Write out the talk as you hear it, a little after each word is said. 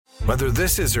Whether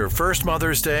this is her first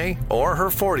Mother's Day or her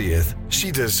 40th, she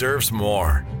deserves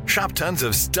more. Shop tons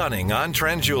of stunning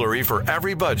on-trend jewelry for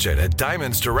every budget at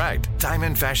Diamonds Direct.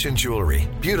 Diamond fashion jewelry,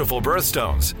 beautiful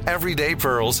birthstones, everyday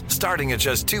pearls starting at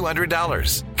just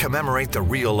 $200. Commemorate the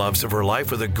real loves of her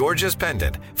life with a gorgeous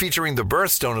pendant featuring the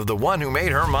birthstone of the one who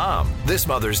made her mom. This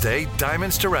Mother's Day,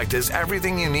 Diamonds Direct is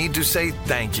everything you need to say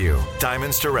thank you.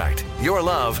 Diamonds Direct. Your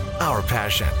love, our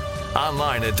passion.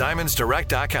 Online at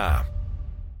diamondsdirect.com.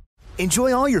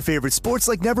 Enjoy all your favorite sports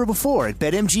like never before at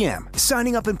BetMGM.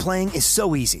 Signing up and playing is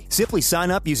so easy. Simply sign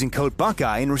up using code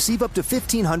Buckeye and receive up to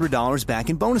 $1,500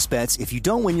 back in bonus bets if you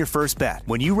don't win your first bet.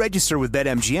 When you register with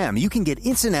BetMGM, you can get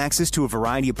instant access to a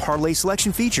variety of parlay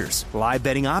selection features, live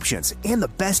betting options, and the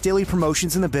best daily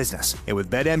promotions in the business. And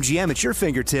with BetMGM at your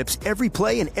fingertips, every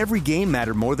play and every game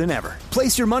matter more than ever.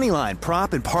 Place your moneyline,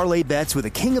 prop, and parlay bets with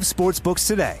the king of sportsbooks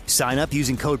today. Sign up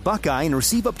using code Buckeye and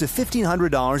receive up to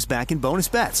 $1,500 back in bonus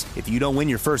bets if you don't win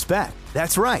your first bet.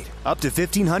 That's right, up to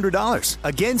 $1,500.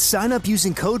 Again, sign up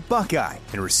using code Buckeye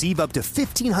and receive up to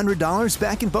 $1,500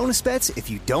 back in bonus bets if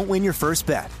you don't win your first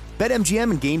bet.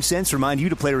 BetMGM and GameSense remind you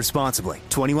to play responsibly.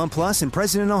 21 plus and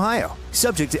present in Ohio.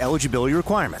 Subject to eligibility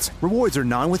requirements. Rewards are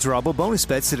non-withdrawable bonus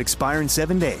bets that expire in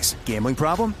 7 days. Gambling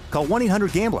problem? Call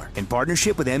 1-800-GAMBLER in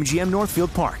partnership with MGM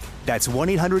Northfield Park. That's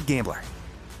 1-800-GAMBLER.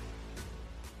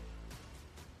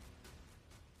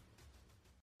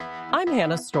 I'm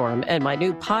Hannah Storm, and my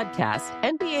new podcast,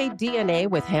 NBA DNA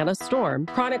with Hannah Storm,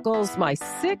 chronicles my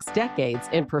 6 decades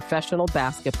in professional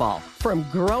basketball. From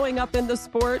growing up in the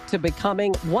sport to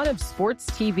becoming one of sports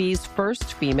TV's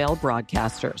first female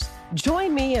broadcasters.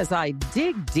 Join me as I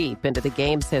dig deep into the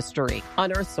game's history,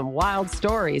 unearth some wild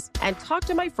stories, and talk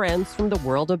to my friends from the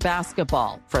world of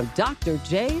basketball, from Dr.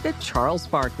 J to Charles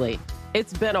Barkley.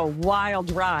 It's been a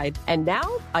wild ride, and now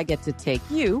I get to take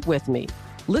you with me.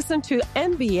 Listen to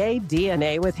NBA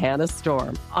DNA with Hannah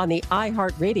Storm on the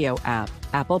iHeartRadio app,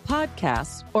 Apple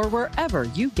Podcasts, or wherever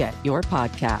you get your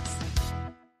podcasts.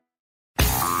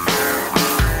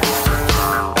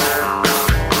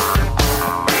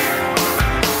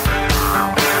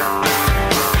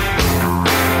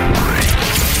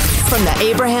 From the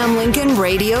Abraham Lincoln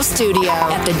Radio Studio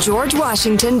at the George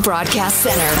Washington Broadcast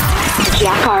Center,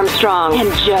 Jack Armstrong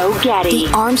and Joe Getty.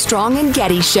 The Armstrong and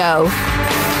Getty Show.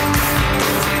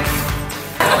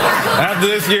 After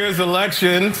this year's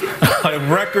election, a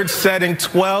record-setting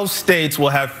 12 states will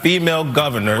have female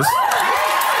governors,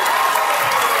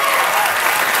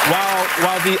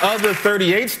 while the other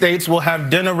 38 states will have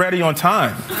dinner ready on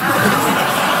time.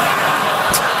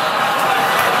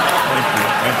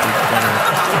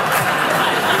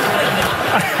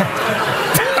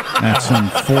 That's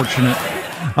unfortunate.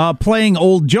 Playing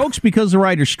old jokes because the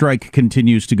writer's strike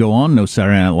continues to go on. No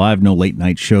Saturday Night Live, no late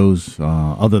night shows.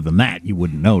 Other than that, you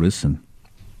wouldn't notice. And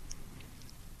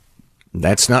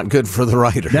that's not good for the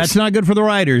writers. That's not good for the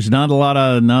writers. Not a lot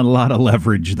of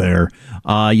leverage there.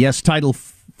 Yes, Title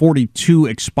 42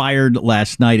 expired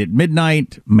last night at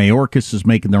midnight. Mayorkas is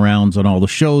making the rounds on all the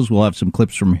shows. We'll have some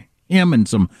clips from him and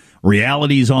some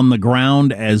realities on the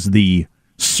ground as the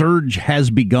surge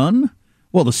has begun.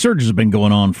 Well, the surge has been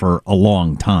going on for a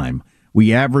long time.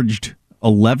 We averaged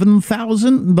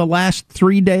 11,000 the last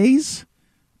 3 days,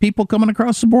 people coming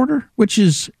across the border, which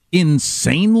is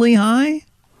insanely high.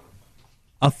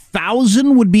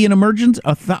 1,000 would be an emergency.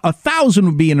 1,000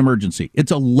 would be an emergency.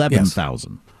 It's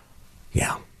 11,000.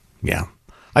 Yes. Yeah.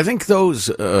 I think those,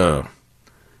 oh,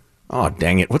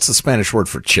 dang it. What's the Spanish word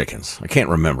for chickens? I can't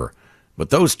remember. But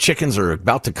those chickens are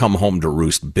about to come home to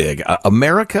roost big.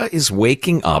 America is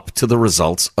waking up to the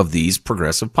results of these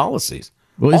progressive policies.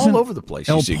 Well, all over the place.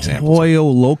 You see examples. Pollo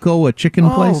Loco, a chicken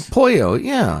place? Pollo,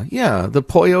 yeah. The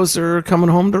pollos are coming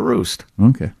home to roost.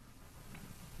 Okay.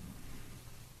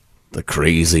 The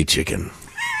crazy chicken.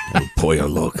 El Pollo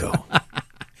Loco.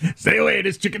 Stay away,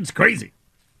 this chicken's crazy.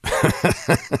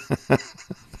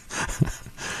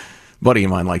 Buddy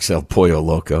of mine likes El Pollo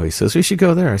Loco. He says, we should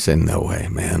go there. I said, no way,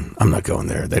 man. I'm not going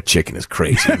there. That chicken is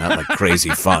crazy. Not like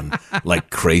crazy fun, like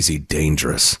crazy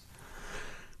dangerous.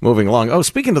 Moving along. Oh,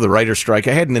 speaking of the writer's strike,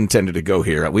 I hadn't intended to go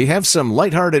here. We have some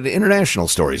lighthearted international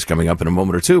stories coming up in a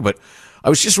moment or two, but I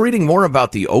was just reading more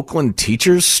about the Oakland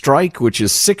teachers' strike, which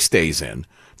is 6 days in.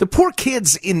 The poor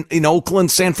kids in Oakland,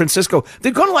 San Francisco,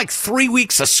 they've gone to like 3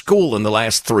 weeks of school in the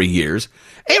last 3 years.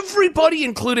 Everybody,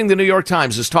 including the New York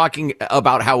Times, is talking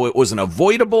about how it was an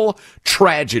avoidable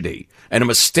tragedy and a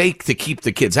mistake to keep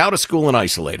the kids out of school and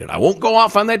isolated. I won't go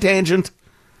off on that tangent,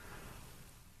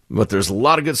 but there's a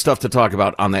lot of good stuff to talk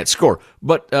about on that score.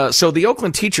 But so the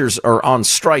Oakland teachers are on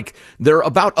strike. They're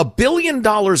about $1 billion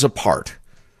apart,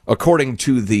 according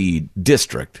to the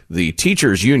district, the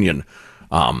teachers union.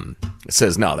 It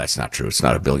says, no, that's not true. It's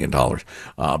not $1 billion.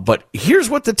 But here's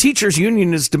what the teachers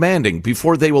union is demanding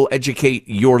before they will educate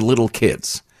your little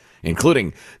kids,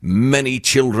 including many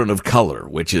children of color,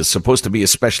 which is supposed to be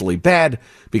especially bad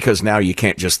because now you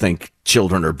can't just think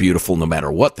children are beautiful no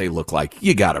matter what they look like.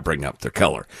 You got to bring up their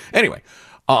color. Anyway,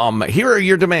 here are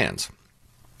your demands.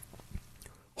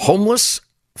 Homeless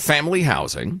family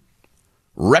housing,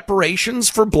 reparations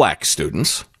for black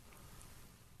students,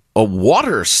 a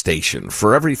water station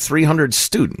for every 300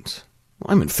 students.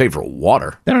 Well, I'm in favor of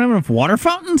water. They don't have enough water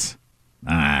fountains?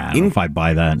 I don't know if I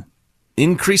buy that.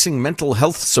 Increasing mental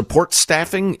health support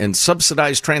staffing and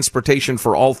subsidized transportation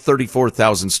for all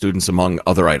 34,000 students, among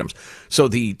other items. So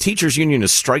the teachers union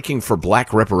is striking for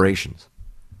black reparations.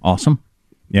 Awesome.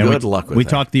 Yeah, Good luck with that. We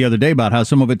talked the other day about how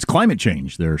some of it's climate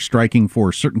change. They're striking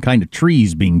for certain kind of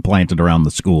trees being planted around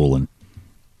the school and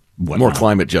whatnot. More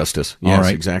climate justice. Yes, All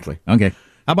right. Exactly. Okay.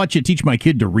 How about you teach my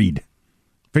kid to read?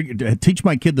 Teach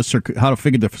my kid how to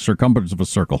figure the circumference of a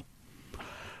circle.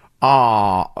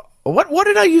 What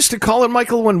did I used to call it,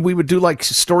 Michael, when we would do like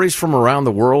stories from around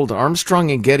the world? Armstrong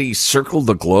and Getty circled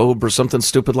the globe or something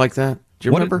stupid like that. Do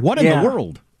you remember? What in the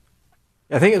world?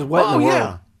 I think it's what in the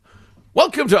world.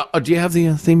 Welcome to. Do you have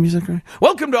the theme music right?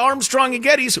 Welcome to Armstrong and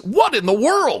Getty's What in the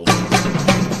World?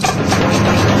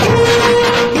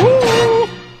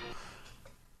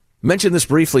 Mentioned this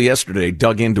briefly yesterday,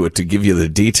 dug into it to give you the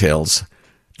details.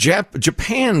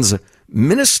 Japan's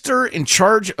minister in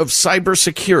charge of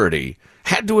cybersecurity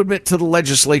had to admit to the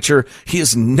legislature he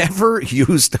has never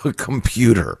used a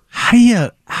computer.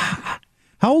 How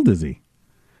old is he?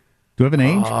 Do you have an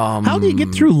age? How do you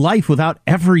get through life without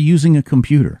ever using a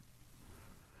computer?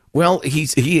 Well,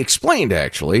 he explained,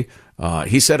 actually.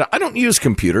 He said, I don't use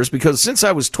computers because since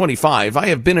I was 25, I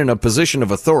have been in a position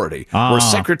of authority where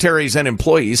secretaries and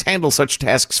employees handle such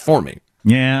tasks for me.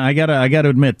 Yeah, I gotta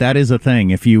admit that is a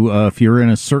thing. If you're in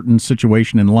a certain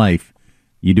situation in life,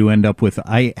 you do end up with.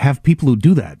 I have people who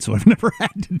do that, so I've never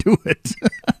had to do it.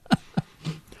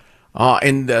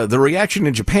 And the reaction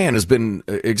in Japan has been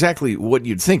exactly what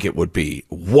you'd think it would be.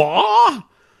 What?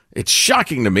 It's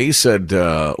shocking to me, said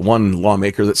one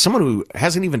lawmaker, that someone who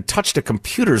hasn't even touched a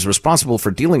computer is responsible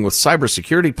for dealing with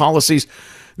cybersecurity policies.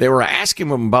 They were asking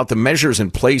him about the measures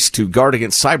in place to guard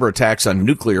against cyber attacks on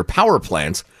nuclear power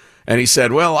plants. And he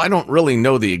said, well, I don't really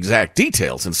know the exact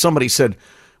details. And somebody said,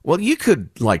 well, you could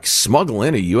like smuggle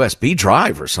in a USB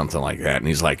drive or something like that. And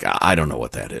he's like, I don't know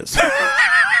what that is.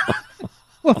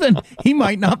 Well, then he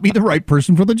might not be the right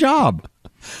person for the job.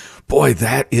 Boy,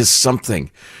 that is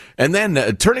something. And then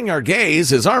turning our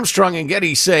gaze as Armstrong and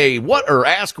Getty say, what or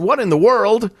ask what in the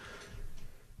world?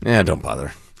 Yeah, don't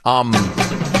bother.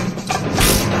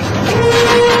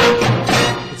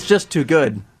 It's just too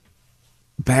good.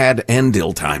 Bad and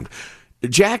ill-timed.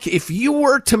 Jack, if you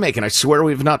were to make, and I swear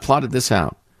we've not plotted this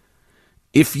out,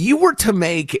 if you were to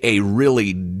make a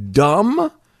really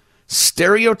dumb,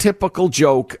 stereotypical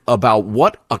joke about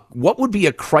what would be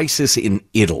a crisis in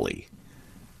Italy,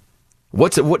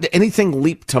 what anything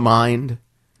leap to mind?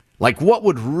 Like what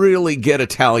would really get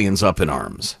Italians up in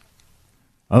arms?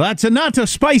 Well, that's not a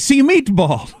spicy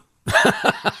meatball.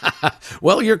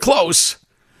 Well, you're close.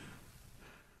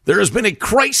 There has been a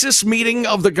crisis meeting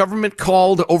of the government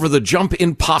called over the jump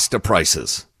in pasta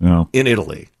prices in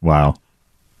Italy. Wow.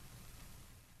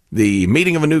 The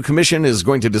meeting of a new commission is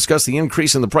going to discuss the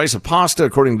increase in the price of pasta,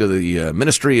 according to the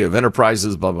Ministry of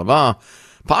Enterprises, blah, blah, blah.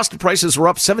 Pasta prices were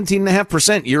up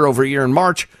 17.5% year over year in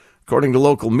March, according to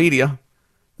local media.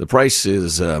 The price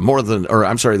is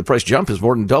the price jump is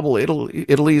more than double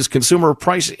Italy's consumer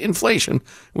price inflation,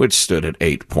 which stood at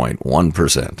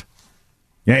 8.1%.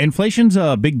 Yeah, inflation's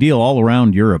a big deal all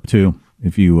around Europe, too,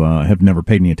 if you have never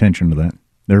paid any attention to that.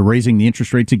 They're raising the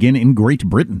interest rates again in Great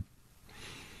Britain.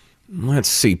 Let's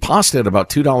see. Pasta at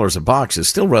about $2 a box is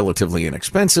still relatively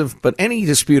inexpensive, but any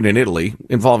dispute in Italy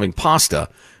involving pasta,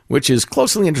 which is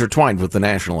closely intertwined with the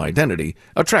national identity,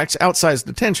 attracts outsized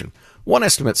attention. One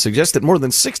estimate suggests that more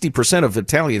than 60% of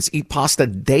Italians eat pasta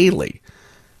daily.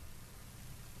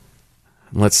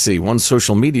 Let's see. One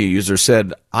social media user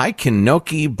said, I cannot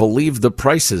believe the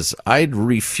prices. I'd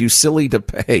refusily to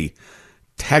pay.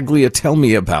 Taglia, tell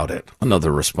me about it.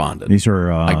 Another responded. These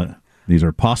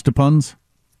are pasta puns?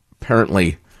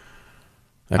 Apparently,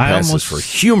 that passes for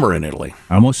humor in Italy.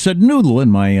 I almost said noodle,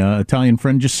 and my Italian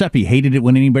friend Giuseppe hated it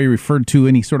when anybody referred to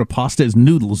any sort of pasta as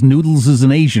noodles. Noodles is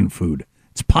an Asian food.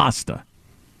 It's pasta.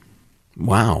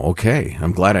 Wow, okay.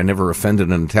 I'm glad I never offended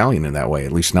an Italian in that way,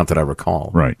 at least not that I recall.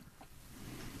 Right.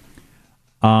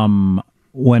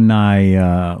 When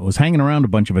I was hanging around a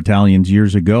bunch of Italians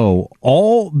years ago,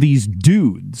 all these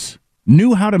dudes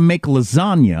knew how to make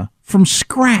lasagna from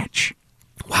scratch.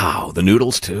 Oh, the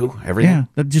noodles, too? Everything?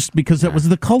 Yeah, just because that was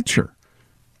the culture.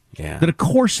 Yeah. That, of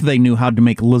course, they knew how to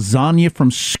make lasagna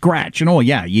from scratch. And,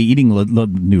 you're eating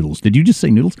noodles. Did you just say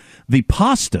noodles? The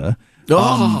pasta,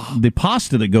 the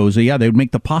pasta that goes, they would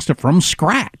make the pasta from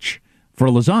scratch for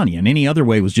lasagna. And any other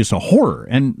way was just a horror.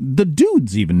 And the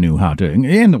dudes even knew how to,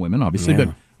 and the women, obviously, but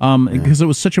because it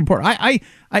was such important.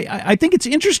 I think it's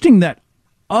interesting that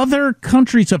other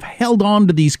countries have held on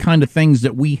to these kind of things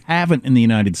that we haven't in the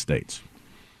United States.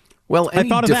 Well, I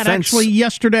thought of that actually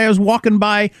yesterday. I was walking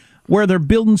by where they're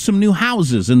building some new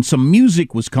houses, and some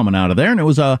music was coming out of there, and it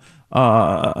was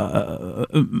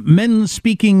men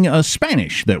speaking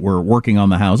Spanish that were working on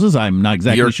the houses. I'm not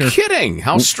exactly sure. You're kidding.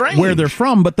 How strange. Where they're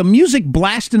from, but the music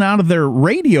blasting out of their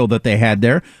radio that they had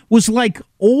there was like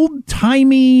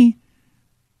old-timey,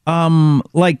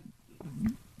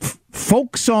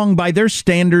 folk song by their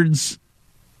standards,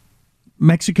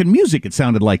 Mexican music, it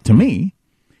sounded like to me.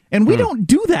 And we don't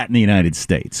do that in the United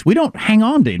States. We don't hang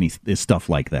on to any stuff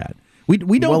like that. We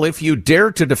don't. Well, if you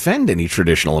dare to defend any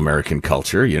traditional American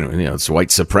culture, it's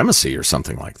white supremacy or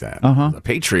something like that, the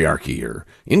patriarchy or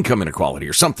income inequality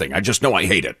or something. I just know I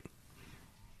hate it.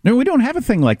 No, we don't have a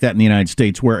thing like that in the United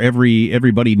States where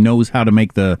everybody knows how to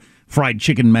make the fried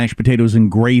chicken, mashed potatoes, and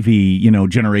gravy,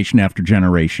 generation after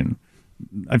generation.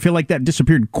 I feel like that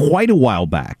disappeared quite a while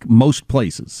back, most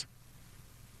places.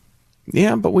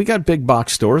 Yeah, but we got big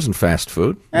box stores and fast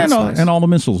food. And all the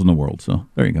missiles in the world, so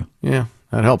there you go. Yeah,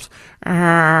 that helps.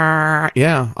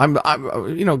 Yeah,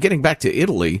 I'm getting back to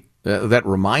Italy, that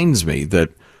reminds me that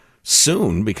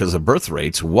soon, because of birth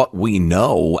rates, what we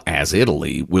know as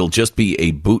Italy will just be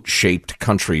a boot-shaped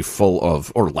country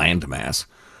or landmass,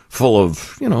 full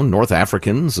of, North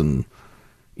Africans and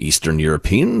Eastern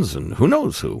Europeans and who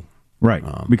knows who. Right,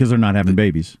 because they're not having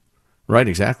babies. Right,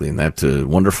 exactly. And that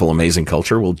wonderful, amazing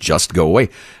culture will just go away.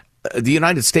 The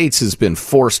United States has been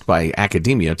forced by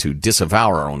academia to disavow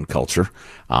our own culture,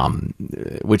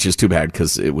 which is too bad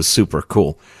because it was super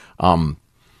cool.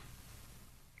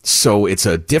 So it's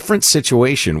a different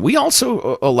situation. We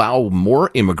also allow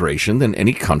more immigration than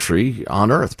any country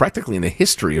on Earth, practically in the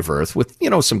history of Earth, with,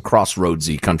 some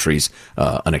crossroadsy countries,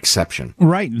 an exception.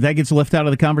 Right. That gets left out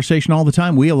of the conversation all the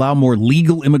time. We allow more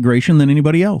legal immigration than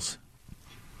anybody else.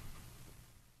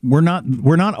 We're not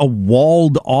a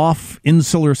walled-off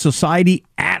insular society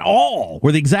at all.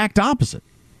 We're the exact opposite.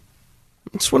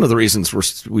 It's one of the reasons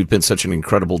we've been such an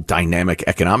incredible dynamic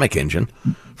economic engine,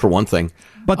 for one thing.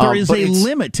 But there is a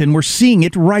limit, and we're seeing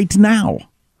it right now.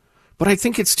 But I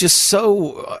think it's just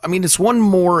so, it's one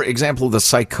more example of the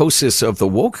psychosis of the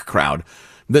woke crowd,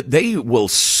 that they will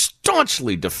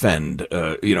staunchly defend,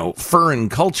 foreign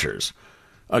cultures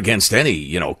against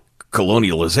any,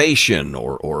 colonialization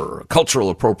or cultural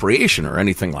appropriation or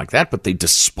anything like that, but they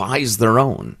despise their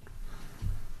own.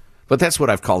 But that's what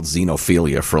I've called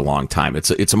xenophilia for a long time.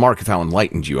 It's a mark of how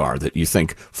enlightened you are, that you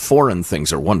think foreign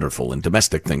things are wonderful and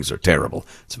domestic things are terrible.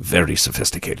 It's very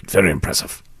sophisticated, very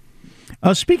impressive.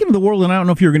 Speaking of the world, and I don't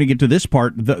know if you're going to get to this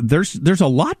part, there's a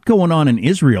lot going on in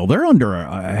Israel. They're under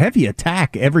a heavy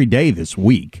attack every day this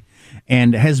week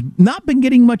and has not been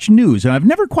getting much news. And I've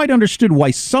never quite understood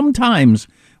why sometimes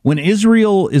when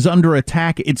Israel is under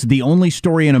attack, it's the only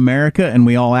story in America, and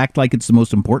we all act like it's the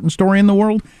most important story in the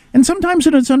world. And sometimes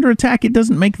when it's under attack, it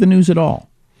doesn't make the news at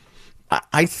all.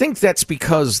 I think that's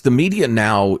because the media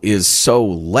now is so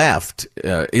left.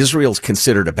 Israel's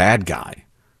considered a bad guy,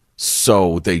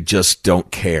 so they just don't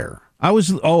care.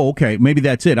 Okay, maybe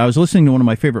that's it. I was listening to one of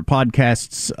my favorite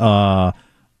podcasts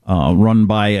run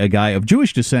by a guy of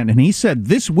Jewish descent, and he said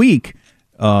this week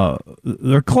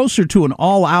they're closer to an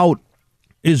all-out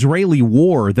Israeli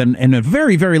war than in a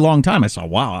very, very long time. I saw,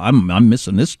 wow, I'm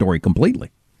missing this story completely.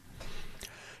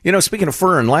 Speaking of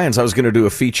foreign lands, I was going to do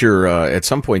a feature at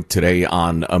some point today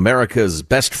on America's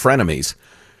best frenemies,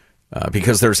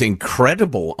 because there's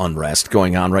incredible unrest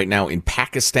going on right now in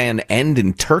Pakistan and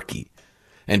in Turkey.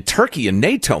 And Turkey, a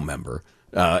NATO member,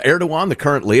 Erdogan, the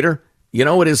current leader, you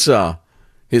know what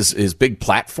his big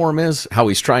platform is? How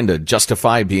he's trying to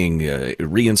justify being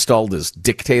reinstalled as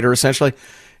dictator, essentially?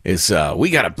 Is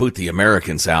we got to boot the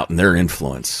Americans out and their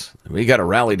influence. We got to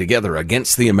rally together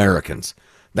against the Americans.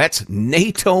 That's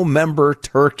NATO member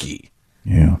Turkey.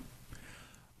 Yeah.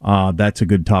 That's a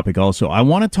good topic also. I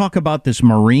want to talk about this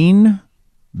Marine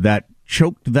that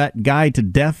choked that guy to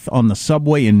death on the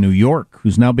subway in New York,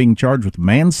 who's now being charged with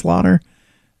manslaughter.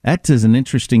 That is an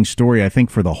interesting story, I think,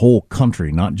 for the whole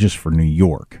country, not just for New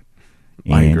York.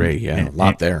 I agree. Yeah, a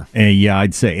lot there. Yeah,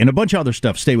 I'd say. And a bunch of other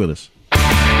stuff. Stay with us.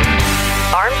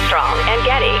 Armstrong and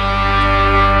Getty.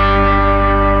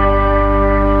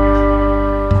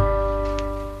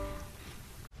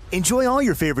 Enjoy all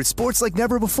your favorite sports like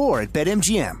never before at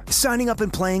BetMGM. Signing up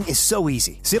and playing is so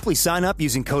easy. Simply sign up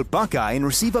using code Buckeye and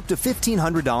receive up to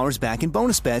 $1,500 back in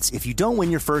bonus bets if you don't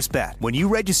win your first bet. When you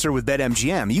register with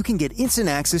BetMGM, you can get instant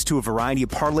access to a variety of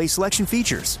parlay selection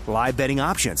features, live betting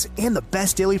options, and the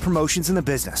best daily promotions in the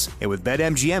business. And with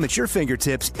BetMGM at your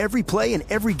fingertips, every play and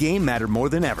every game matter more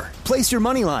than ever. Place your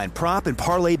moneyline, prop, and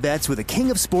parlay bets with the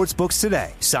king of sportsbooks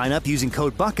today. Sign up using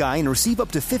code Buckeye and receive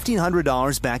up to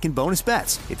 $1,500 back in bonus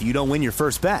bets if you don't win your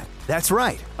first bet. That's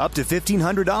right, up to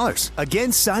 $1,500.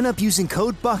 Again, sign up using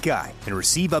code Buckeye and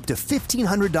receive up to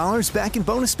 $1,500 back in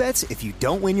bonus bets if you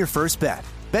don't win your first bet.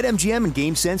 BetMGM and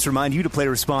GameSense remind you to play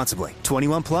responsibly.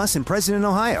 21 plus and present in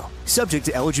Ohio. Subject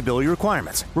to eligibility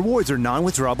requirements. Rewards are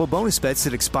non-withdrawable bonus bets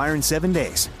that expire in 7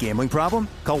 days. Gambling problem?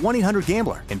 Call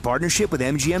 1-800-GAMBLER in partnership with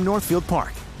MGM Northfield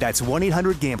Park. That's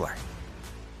 1-800-GAMBLER.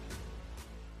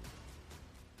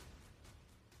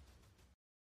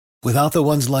 Without the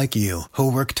ones like you,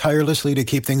 who work tirelessly to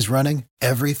keep things running,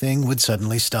 everything would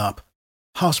suddenly stop.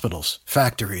 Hospitals,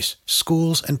 factories,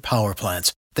 schools, and power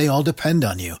plants, they all depend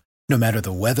on you. No matter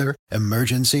the weather,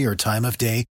 emergency, or time of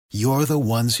day, you're the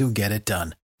ones who get it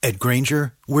done. At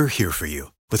Grainger, we're here for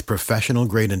you with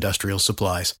professional-grade industrial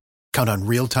supplies. Count on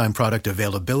real-time product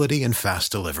availability and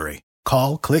fast delivery.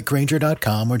 Call,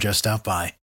 clickgrainger.com, or just stop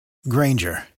by.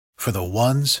 Grainger, for the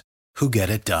ones who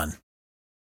get it done.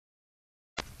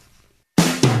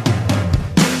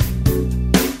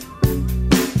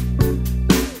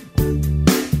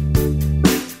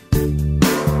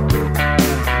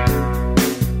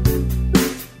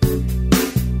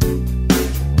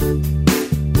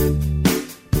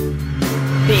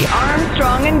 The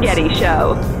Armstrong and Getty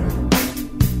Show.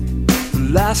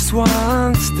 Last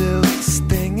one still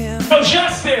stinging. No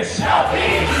justice! Help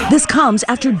me! This comes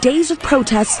after days of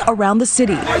protests around the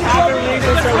city.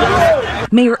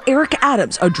 Mayor Eric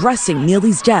Adams addressing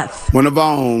Neely's death. One of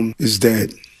our own is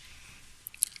dead.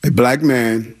 A black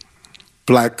man,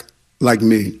 black like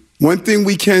me. One thing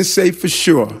we can say for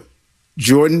sure,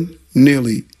 Jordan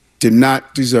Neely did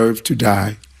not deserve to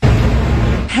die.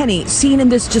 Henny, seen in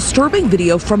this disturbing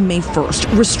video from May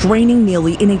 1st, restraining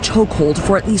Neely in a chokehold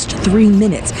for at least 3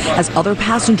 minutes as other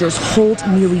passengers hold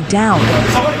Neely down.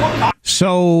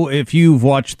 So if you've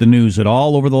watched the news at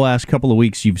all over the last couple of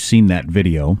weeks, you've seen that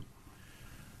video.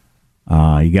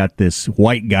 You got this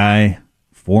white guy,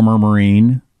 former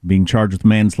Marine, being charged with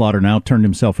manslaughter now, turned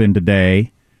himself in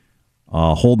today,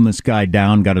 holding this guy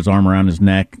down, got his arm around his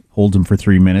neck, holds him for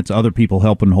 3 minutes. Other people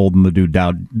helping holding the dude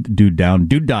down.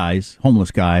 Dude dies. Homeless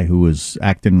guy who was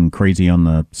acting crazy on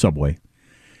the subway.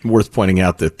 Worth pointing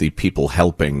out that the people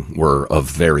helping were of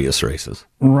various races.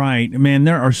 Right. Man,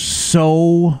 there are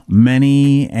so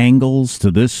many angles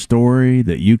to this story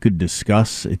that you could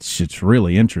discuss. It's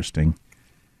really interesting.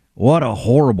 What a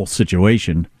horrible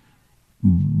situation.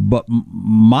 But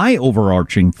my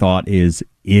overarching thought is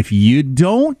if you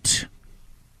don't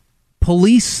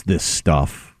police this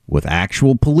stuff with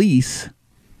actual police,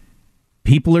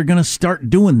 people are going to start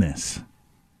doing this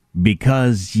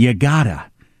because you gotta.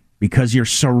 Because you're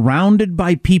surrounded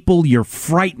by people you're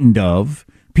frightened of.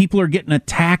 People are getting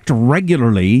attacked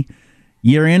regularly.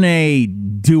 You're in a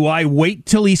do I wait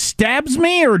till he stabs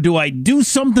me or do I do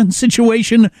something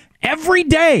situation every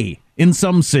day in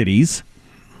some cities.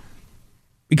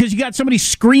 Because you got somebody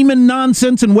screaming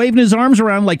nonsense and waving his arms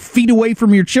around like feet away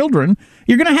from your children.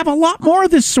 You're going to have a lot more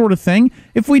of this sort of thing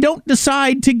if we don't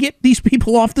decide to get these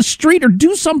people off the street or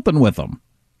do something with them.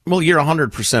 Well, you're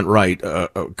 100% right.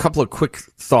 A couple of quick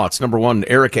thoughts. Number one,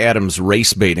 Eric Adams'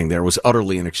 race baiting there was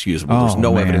utterly inexcusable. There's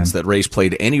no evidence that race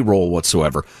played any role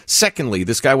whatsoever. Secondly,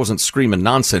 this guy wasn't screaming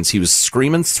nonsense. He was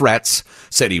screaming threats,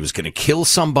 said he was going to kill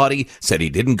somebody, said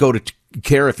he didn't go to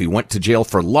care if he went to jail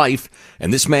for life.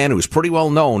 And this man, who's pretty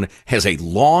well known, has a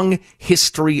long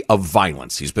history of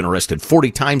violence. He's been arrested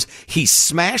 40 times. He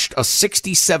smashed a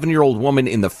 67-year-old woman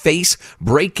in the face,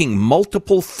 breaking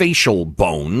multiple facial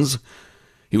bones.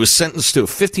 He was sentenced to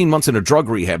 15 months in a drug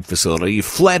rehab facility. He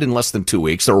fled in less than 2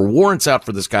 weeks. There were warrants out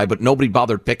for this guy, but nobody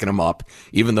bothered picking him up,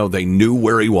 even though they knew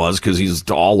where he was because he's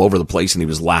all over the place and he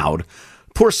was loud.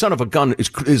 Poor son of a gun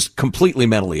is completely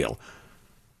mentally ill.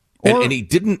 And he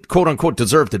didn't, quote unquote,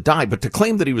 deserve to die, but to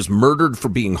claim that he was murdered for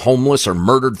being homeless or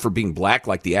murdered for being black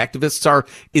like the activists are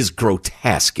is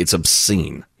grotesque. It's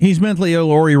obscene. He's mentally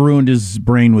ill or he ruined his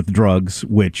brain with drugs,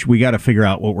 which we got to figure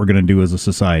out what we're going to do as a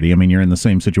society. I mean, you're in the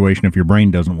same situation if your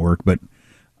brain doesn't work, but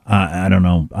I don't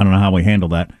know. I don't know how we handle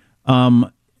that.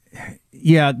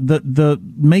 Yeah, the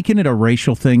making it a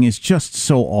racial thing is just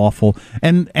so awful.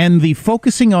 And the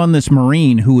focusing on this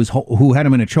Marine who had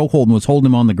him in a chokehold and was holding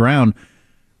him on the ground,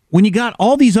 when you got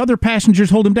all these other passengers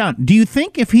hold him down, do you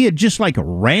think if he had just like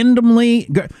randomly,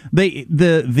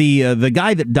 the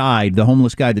guy that died, the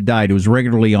homeless guy that died, was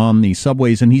regularly on the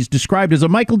subways, and he's described as a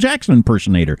Michael Jackson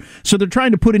impersonator. So they're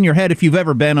trying to put in your head, if you've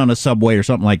ever been on a subway or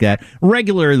something like that,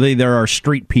 regularly there are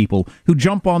street people who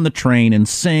jump on the train and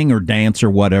sing or dance or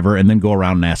whatever, and then go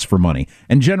around and ask for money.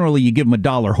 And generally you give them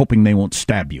 $1 hoping they won't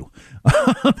stab you.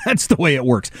 That's the way it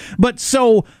works. But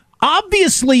so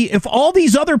obviously, if all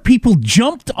these other people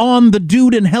jumped on the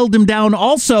dude and held him down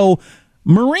also,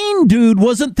 Marine dude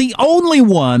wasn't the only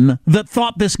one that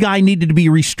thought this guy needed to be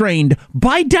restrained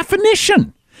by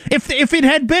definition. If it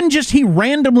had been just he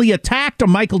randomly attacked a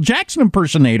Michael Jackson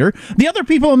impersonator, the other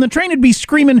people on the train would be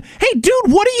screaming, "Hey, dude,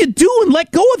 what are you doing?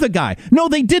 Let go of the guy." No,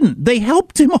 they didn't. They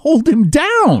helped him hold him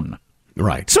down.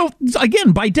 Right. So,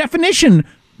 again, by definition,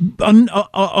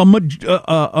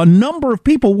 a number of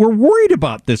people were worried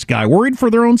about this guy, worried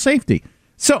for their own safety.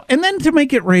 So, and then to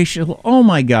make it racial, oh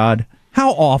my God,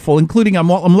 how awful! Including, I'm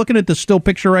looking at the still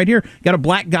picture right here. Got a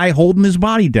black guy holding his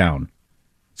body down.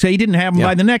 So he didn't have him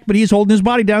by the neck, but he's holding his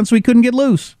body down so he couldn't get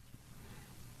loose.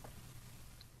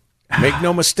 Make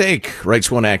no mistake, writes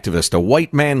one activist, a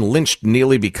white man lynched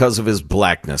Neely because of his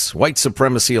blackness. White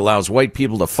supremacy allows white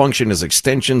people to function as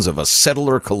extensions of a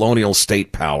settler colonial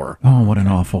state power. Oh, what an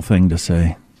awful thing to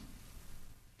say.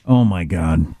 Oh, my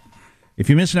God. If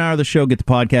you miss an hour of the show, get the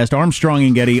podcast Armstrong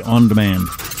and Getty on demand.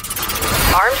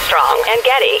 Armstrong and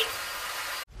Getty.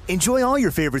 Enjoy all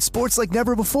your favorite sports like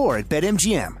never before at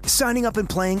BetMGM. Signing up and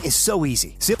playing is so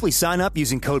easy. Simply sign up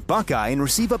using code Buckeye and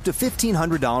receive up to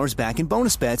 $1,500 back in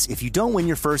bonus bets if you don't win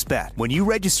your first bet. When you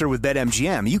register with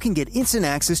BetMGM, you can get instant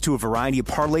access to a variety of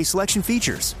parlay selection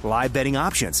features, live betting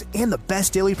options, and the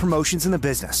best daily promotions in the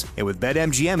business. And with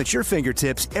BetMGM at your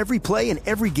fingertips, every play and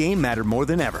every game matter more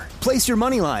than ever. Place your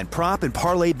moneyline, prop, and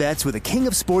parlay bets with the king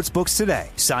of sportsbooks today.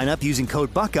 Sign up using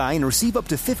code Buckeye and receive up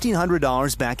to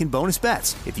 $1,500 back in bonus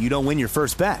bets if you don't win your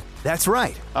first bet. That's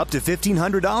right, up to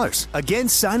 $1,500. Again,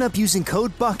 sign up using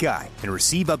code Buckeye and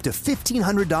receive up to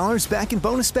 $1,500 back in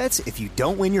bonus bets if you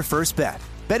don't win your first bet.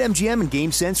 BetMGM and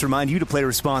GameSense remind you to play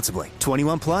responsibly.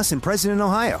 21 plus and present in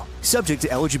Ohio. Subject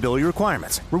to eligibility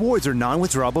requirements. Rewards are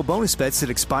non-withdrawable bonus bets that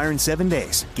expire in 7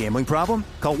 days. Gambling problem?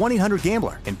 Call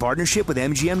 1-800-GAMBLER in partnership with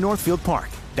MGM Northfield Park.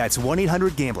 That's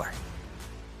 1-800-GAMBLER.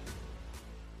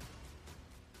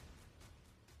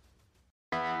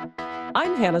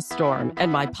 I'm Hannah Storm,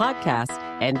 and my podcast,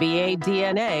 NBA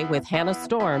DNA with Hannah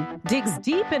Storm, digs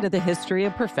deep into the history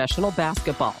of professional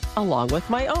basketball, along with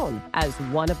my own, as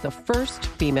one of the first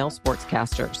female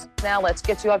sportscasters. Now let's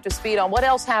get you up to speed on what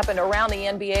else happened around the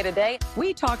NBA today.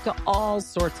 We talk to all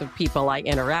sorts of people I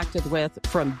interacted with,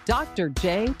 from Dr.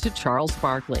 J to Charles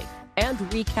Barkley, and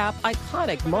recap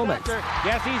iconic moments.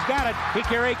 Yes, he's got it.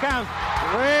 Here he comes.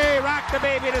 Way rock the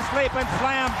baby to sleep and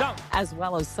slam dunk. As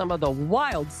well as some of the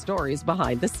wild stories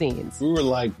behind the scenes. We were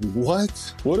like,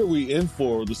 what? What are we in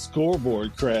for? The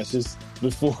scoreboard crashes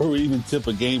before we even tip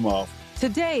a game off.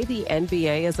 Today, the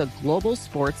NBA is a global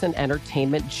sports and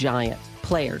entertainment giant.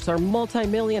 Players are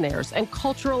multimillionaires and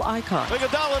cultural icons.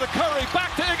 Iguodala to Curry,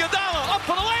 back to Iguodala, up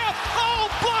for the layup. Oh,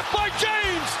 blocked by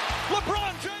James.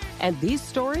 LeBron James. And these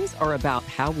stories are about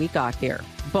how we got here,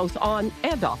 both on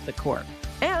and off the court.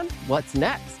 And what's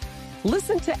next?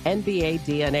 Listen to NBA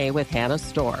DNA with Hannah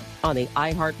Storm on the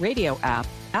iHeartRadio app,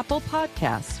 Apple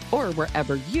Podcasts, or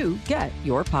wherever you get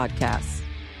your podcasts.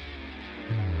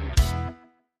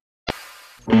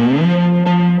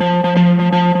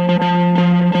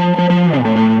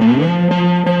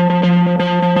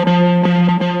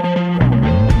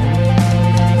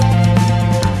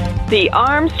 The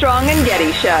Armstrong and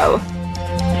Getty Show.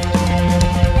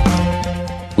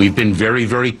 We've been very,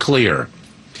 very clear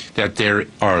that there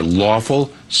are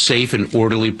lawful, safe, and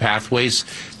orderly pathways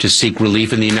to seek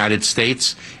relief in the United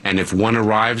States. And if one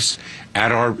arrives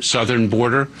at our southern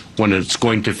border, one is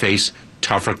going to face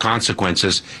tougher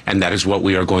consequences, and that is what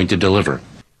we are going to deliver.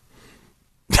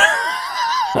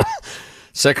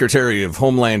 Secretary of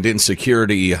Homeland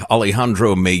Insecurity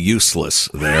Alejandro Mayorkas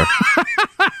there.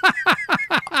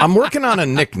 I'm working on a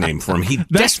nickname for him. He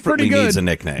desperately needs a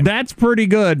nickname. That's pretty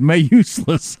good.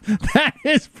 Mayorkas. That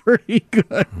is pretty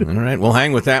good. All right, we'll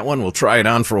hang with that one. We'll try it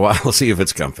on for a while. We'll see if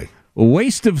it's comfy.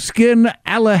 Waste of skin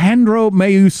Alejandro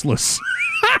Mayorkas.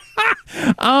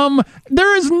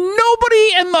 There is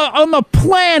nobody on the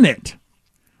planet,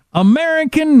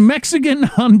 American, Mexican,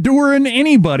 Honduran,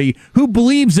 anybody who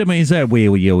believes him. He said, we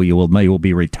will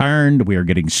be returned. We are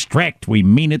getting strict. We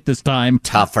mean it this time.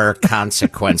 Tougher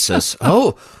consequences.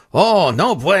 Oh,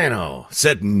 no bueno,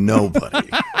 said nobody.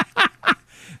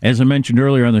 As I mentioned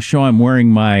earlier on the show, I'm wearing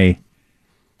my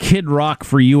Kid Rock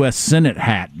for U.S. Senate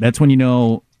hat. That's when you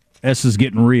know S is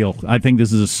getting real. I think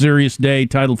this is a serious day.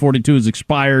 Title 42 is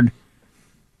expired.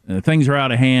 Things are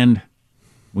out of hand.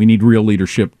 We need real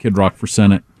leadership. Kid Rock for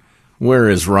Senate. Where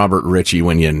is Robert Ritchie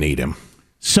when you need him?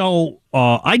 So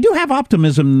I do have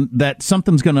optimism that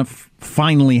something's going to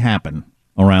finally happen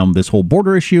around this whole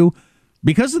border issue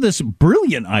because of this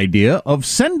brilliant idea of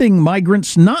sending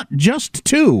migrants not just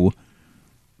to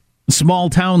small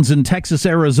towns in Texas,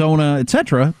 Arizona,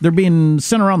 etc. They're being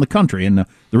sent around the country, and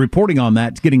the reporting on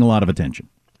that is getting a lot of attention.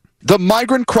 The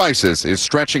migrant crisis is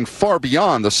stretching far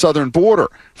beyond the southern border,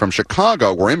 from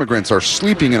Chicago, where immigrants are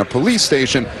sleeping in a police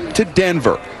station, to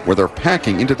Denver, where they're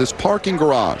packing into this parking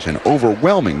garage and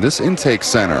overwhelming this intake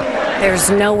center. There's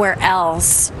nowhere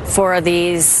else for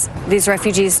these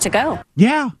refugees to go.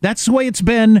 Yeah, that's the way it's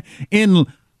been in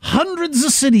hundreds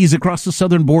of cities across the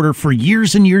southern border for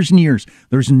years and years and years.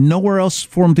 There's nowhere else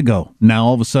for them to go. Now,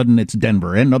 all of a sudden, it's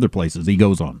Denver and other places. He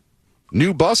goes on.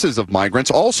 New buses of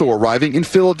migrants also arriving in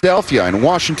Philadelphia and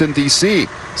Washington, D.C.,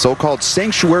 so-called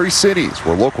sanctuary cities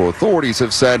where local authorities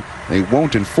have said they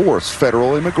won't enforce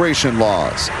federal immigration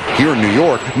laws. Here in New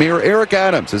York, Mayor Eric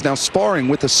Adams is now sparring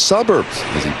with the suburbs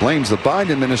as he blames the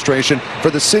Biden administration for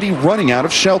the city running out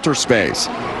of shelter space.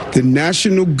 The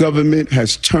national government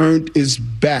has turned its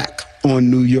back on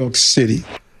New York City.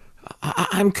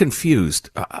 I'm confused.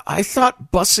 I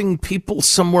thought busing people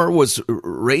somewhere was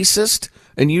racist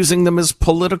and using them as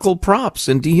political props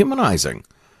and dehumanizing.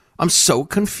 I'm so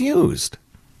confused.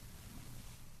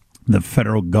 The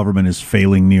federal government is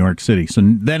failing New York City. So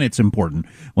then it's important.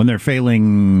 When they're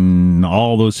failing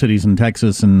all those cities in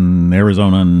Texas and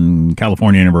Arizona and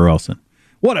California and everywhere else, and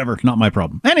whatever, not my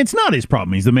problem. And it's not his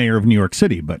problem. He's the mayor of New York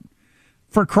City, but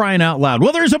for crying out loud.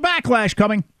 Well, there's a backlash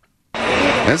coming.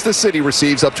 As the city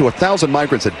receives up to 1,000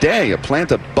 migrants a day, a plan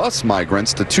to bus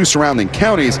migrants to 2 surrounding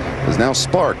counties has now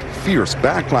sparked fierce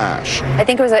backlash. I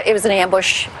think it was an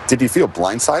ambush. Did you feel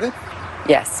blindsided?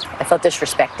 Yes, I felt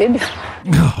disrespected.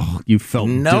 Oh, you felt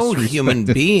no human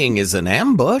being is an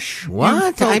ambush.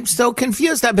 What? I'm so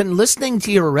confused. I've been listening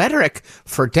to your rhetoric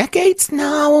for decades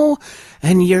now,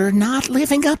 and you're not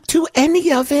living up to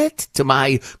any of it, to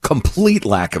my complete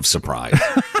lack of surprise.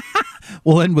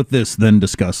 We'll end with this, then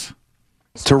discuss.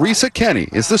 Teresa Kenny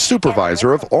is the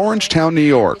supervisor of Orangetown, New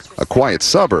York, a quiet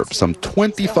suburb some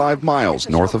 25 miles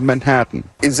north of Manhattan.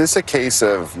 Is this a case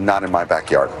of not in my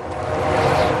backyard?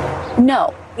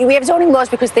 No. We have zoning laws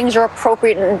because things are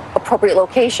appropriate in appropriate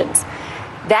locations.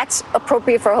 That's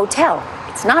appropriate for a hotel.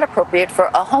 It's not appropriate for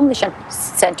a homeless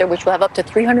center, which will have up to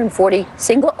 340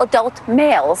 single adult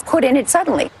males put in it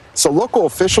suddenly. So local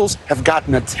officials have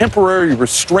gotten a temporary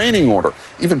restraining order,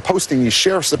 even posting these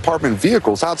sheriff's department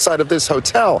vehicles outside of this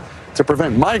hotel to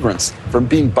prevent migrants from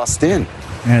being bussed in.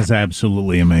 That's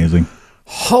absolutely amazing.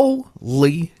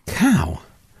 Holy cow.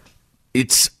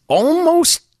 It's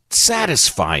almost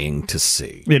satisfying to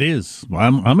see. It is.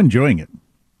 I'm enjoying it.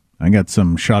 I got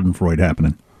some schadenfreude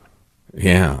happening.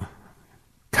 Yeah.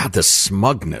 God, the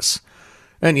smugness.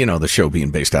 And, you know, the show being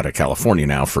based out of California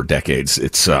now for decades,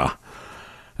 it's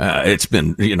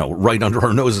been, right under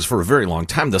our noses for a very long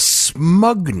time. The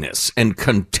smugness and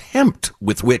contempt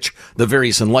with which the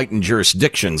various enlightened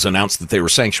jurisdictions announced that they were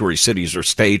sanctuary cities or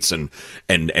states, and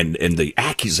the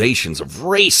accusations of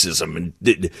racism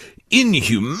and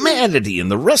inhumanity and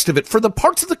the rest of it for the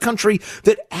parts of the country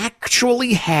that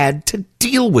actually had to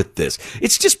deal with this.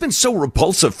 It's just been so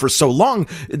repulsive for so long.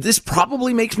 This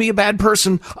probably makes me a bad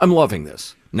person. I'm loving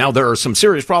this. Now, there are some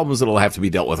serious problems that will have to be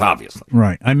dealt with, obviously.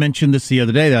 Right. I mentioned this the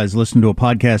other day. That I was listening to a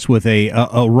podcast with a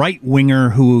right-winger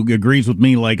who agrees with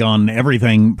me, like, on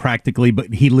everything practically,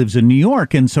 but he lives in New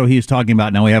York, and so he was talking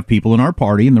about now we have people in our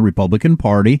party, in the Republican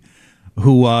Party,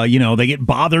 who, they get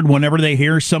bothered whenever they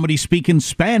hear somebody speaking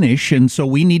Spanish, and so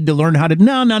we need to learn how to...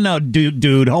 No,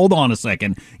 dude, hold on a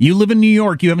second. You live in New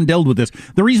York. You haven't dealt with this.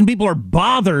 The reason people are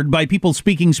bothered by people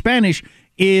speaking Spanish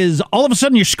is all of a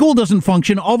sudden your school doesn't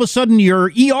function, all of a sudden your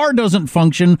ER doesn't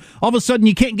function, all of a sudden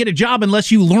you can't get a job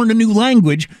unless you learn a new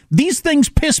language. These things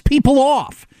piss people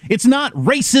off. It's not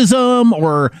racism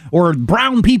or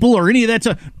brown people or any of that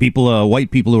stuff.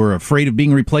 White people who are afraid of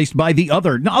being replaced by the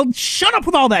other. No, shut up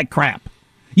with all that crap.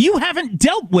 You haven't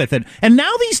dealt with it. And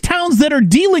now these towns that are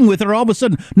dealing with it are all of a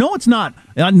sudden, no, it's not.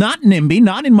 Not NIMBY,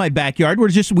 not in my backyard.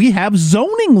 We have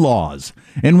zoning laws.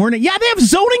 And they have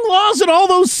zoning laws in all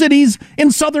those cities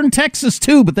in southern Texas,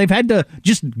 too. But they've had to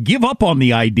just give up on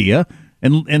the idea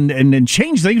and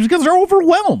change things because they're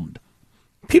overwhelmed.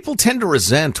 People tend to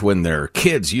resent when their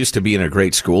kids used to be in a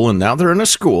great school, and now they're in a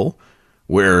school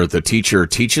where the teacher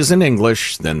teaches in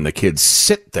English, then the kids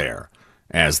sit there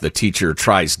as the teacher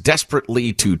tries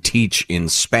desperately to teach in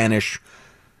Spanish,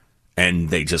 and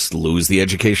they just lose the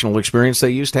educational experience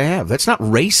they used to have. That's not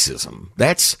racism.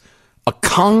 That's a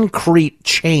concrete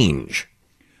change.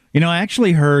 You know, I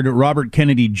actually heard Robert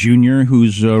Kennedy Jr.,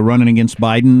 who's running against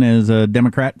Biden as a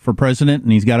Democrat for president,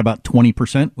 and he's got about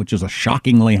 20%, which is a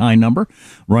shockingly high number,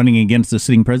 running against the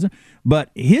sitting president. But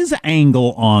his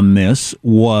angle on this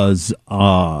was,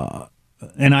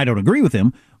 and I don't agree with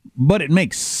him, but it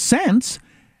makes sense.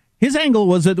 His angle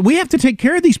was that we have to take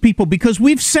care of these people because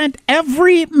we've sent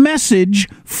every message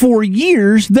for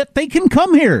years that they can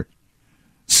come here.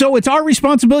 So it's our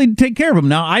responsibility to take care of them.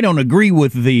 Now, I don't agree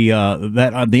with the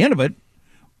that at the end of it,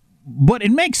 but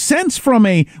it makes sense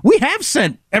we have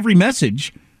sent every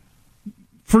message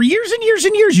for years and years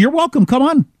and years. You're welcome. Come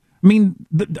on. I mean,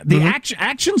 the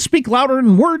actions speak louder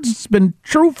than words. It's been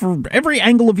true for every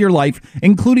angle of your life,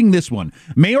 including this one.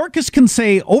 Mayorkas can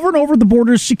say over and over the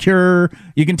border is secure.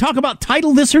 You can talk about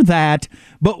title this or that.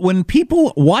 But when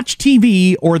people watch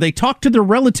TV or they talk to their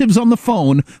relatives on the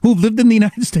phone who've lived in the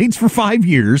United States for 5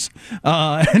 years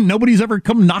and nobody's ever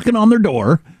come knocking on their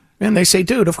door. And they say,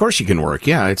 dude, of course you can work.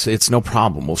 Yeah, it's no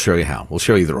problem. We'll show you how. We'll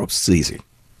show you the ropes. It's easy.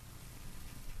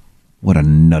 What a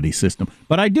nutty system.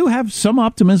 But I do have some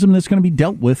optimism that's going to be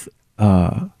dealt with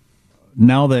now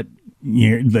that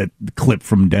that clip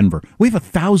from Denver. We have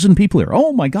 1,000 people here.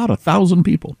 Oh, my God, 1,000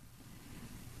 people.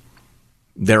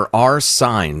 There are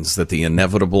signs that the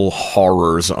inevitable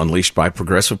horrors unleashed by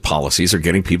progressive policies are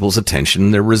getting people's attention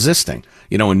and they're resisting.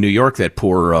 You know, in New York, that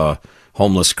poor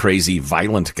homeless, crazy,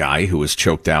 violent guy who was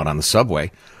choked out on the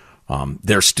subway,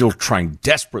 they're still trying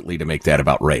desperately to make that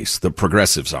about race. The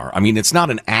progressives are. I mean, it's not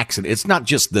an accident. It's not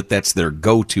just that that's their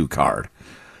go-to card.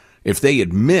 If they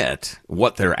admit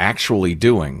what they're actually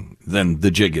doing, then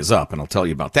the jig is up. And I'll tell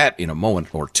you about that in a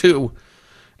moment or two.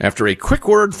 After a quick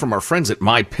word from our friends at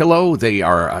MyPillow, they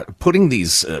are putting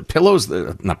these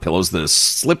the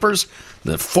slippers,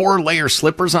 the 4-layer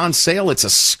slippers on sale. It's a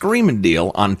screaming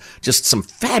deal on just some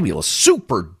fabulous,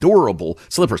 super durable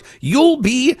slippers. You'll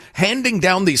be handing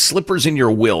down these slippers in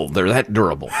your will. They're that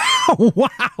durable.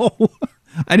 Wow.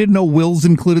 I didn't know wills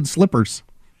included slippers.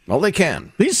 Well, they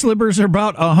can. These slippers are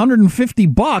about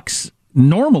 $150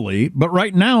 normally, but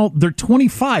right now they're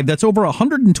 $25. That's over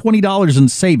 $120 in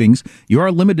savings. You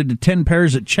are limited to 10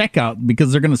 pairs at checkout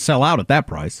because they're going to sell out at that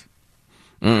price.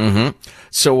 Mm-hmm.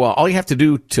 So all you have to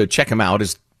do to check them out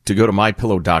is to go to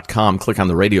mypillow.com, click on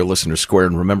the radio listener square,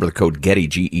 and remember the code GETTY,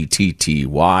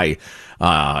 GETTY.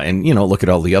 And, you know, look at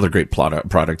all the other great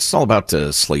products. It's all about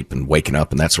sleep and waking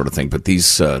up and that sort of thing. But these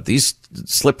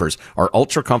slippers are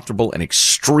ultra comfortable and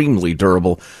extremely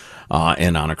durable.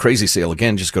 And on a crazy sale,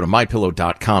 again, just go to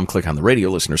mypillow.com, click on the radio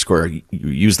listener square, you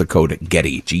use the code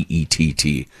GETTY,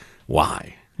 GETTY.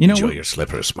 You know, enjoy your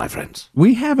slippers, my friends.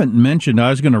 We haven't mentioned,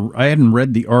 I hadn't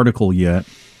read the article yet.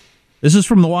 This is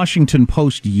from the Washington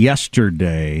Post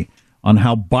yesterday on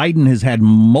how Biden has had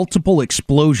multiple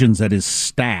explosions at his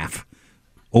staff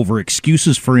over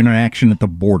excuses for interaction at the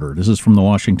border. This is from the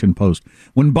Washington Post.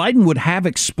 When Biden would have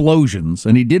explosions,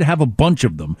 and he did have a bunch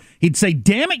of them, he'd say,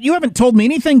 "Damn it, you haven't told me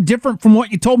anything different from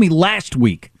what you told me last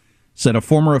week," said a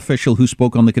former official who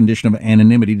spoke on the condition of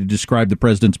anonymity to describe the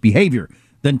president's behavior.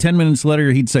 Then 10 minutes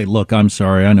later, he'd say, "Look, I'm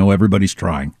sorry. I know everybody's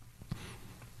trying."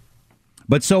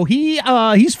 But so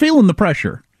he's feeling the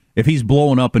pressure if he's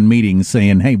blowing up in meetings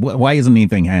saying, "Hey, why isn't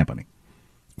anything happening?"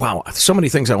 Wow, so many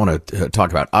things I want to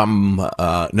talk about.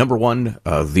 Number one,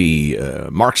 the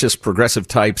Marxist progressive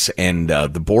types and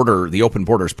the open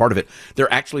border is part of it.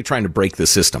 They're actually trying to break the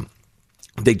system.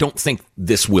 They don't think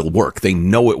this will work. They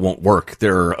know it won't work.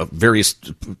 There are various,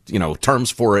 terms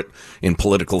for it in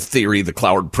political theory. The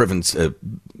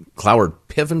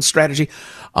Cloward-Piven strategy.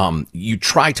 You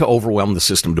try to overwhelm the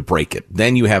system to break it.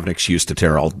 Then you have an excuse to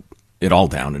tear it all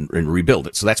down and rebuild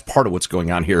it. So that's part of what's going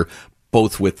on here.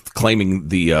 Both with claiming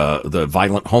the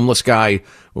violent homeless guy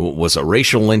was a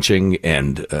racial lynching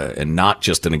and not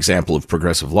just an example of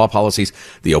progressive law policies.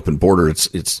 The open border,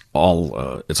 it's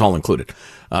all included.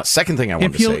 Second thing I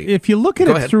want to say, if you look at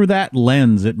it through that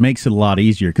lens, it makes it a lot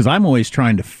easier because I'm always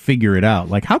trying to figure it out.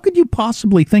 Like, how could you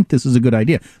possibly think this is a good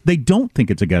idea? They don't think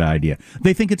it's a good idea.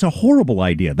 They think it's a horrible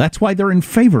idea. That's why they're in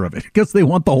favor of it because they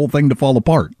want the whole thing to fall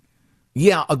apart.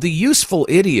 Yeah, the useful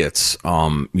idiots,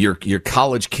 your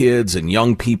college kids and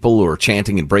young people who are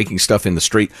chanting and breaking stuff in the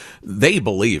street, they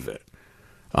believe it.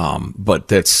 But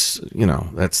that's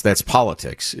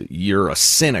politics. You're a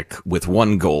cynic with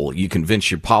one goal. You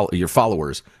convince your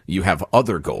followers you have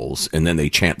other goals, and then they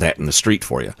chant that in the street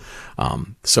for you.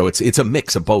 So it's a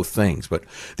mix of both things. But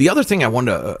the other thing I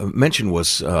wanted to mention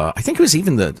was, I think it was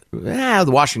even the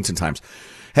Washington Times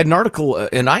had an article,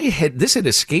 and this had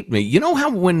escaped me. You know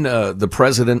how when the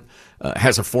president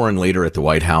has a foreign leader at the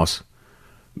White House,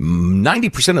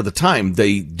 90% of the time,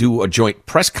 they do a joint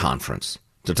press conference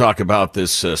to talk about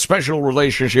this special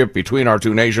relationship between our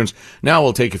two nations. Now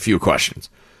we'll take a few questions.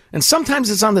 And sometimes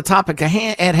it's on the topic at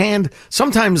hand.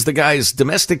 Sometimes the guy's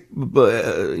domestic,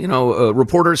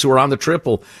 reporters who are on the trip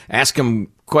will ask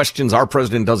him questions our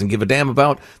president doesn't give a damn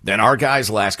about. Then our guys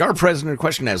will ask our president a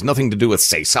question that has nothing to do with,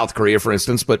 say, South Korea, for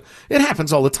instance. But it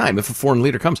happens all the time if a foreign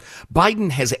leader comes.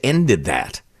 Biden has ended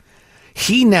that.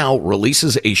 He now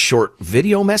releases a short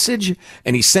video message,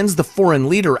 and he sends the foreign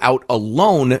leader out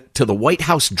alone to the White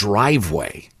House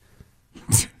driveway.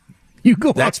 You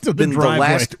go That's out to the been driveway.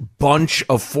 the last bunch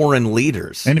of foreign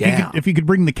leaders. And if you could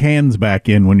bring the cans back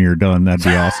in when you're done, that'd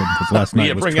be awesome. Because last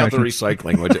night was bring out the trashy.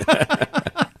 recycling, would you?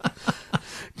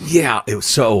 Yeah,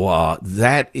 so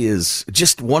that is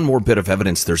just one more bit of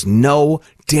evidence. There's no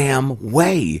damn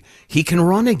way he can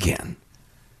run again.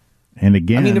 And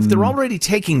again, I mean, if they're already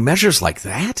taking measures like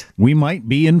that, we might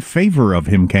be in favor of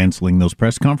him canceling those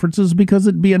press conferences because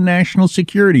it'd be a national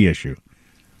security issue.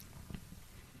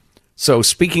 So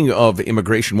speaking of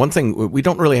immigration, one thing we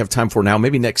don't really have time for now,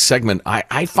 maybe next segment,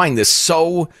 I find this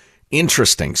so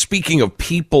interesting. Speaking of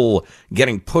people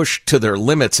getting pushed to their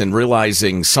limits and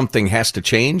realizing something has to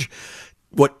change,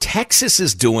 what Texas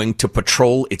is doing to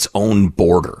patrol its own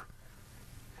border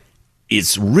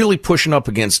is really pushing up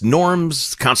against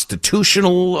norms,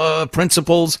 constitutional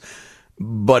principles,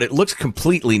 but it looks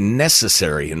completely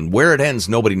necessary. And where it ends,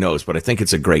 nobody knows, but I think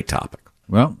it's a great topic.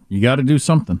 Well, you got to do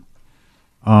something.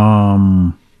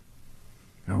 What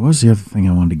was the other thing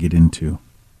I wanted to get into?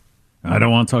 I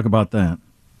don't want to talk about that.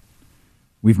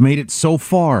 We've made it so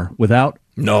far without...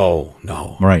 No.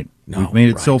 Right. No, We've made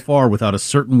it so far without a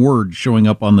certain word showing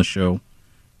up on the show.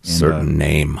 And, certain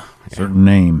name. Certain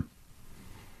name.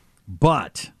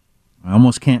 But I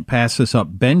almost can't pass this up.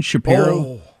 Ben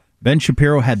Shapiro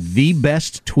had the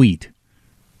best tweet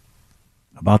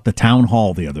about the town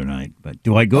hall the other night. But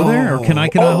do I go there or can I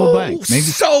hold back? Maybe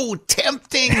so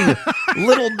tempting.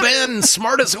 Little Ben,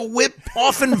 smart as a whip,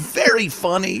 often very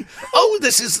funny. Oh,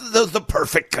 this is the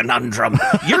perfect conundrum.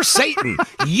 You're Satan.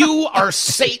 You are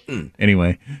Satan.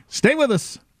 Anyway, stay with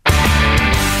us.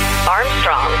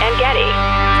 Armstrong and Getty.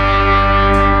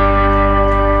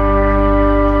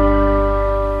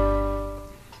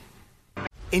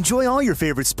 Enjoy all your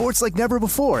favorite sports like never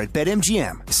before at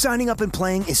BetMGM. Signing up and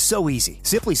playing is so easy.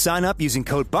 Simply sign up using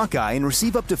code Buckeye and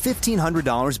receive up to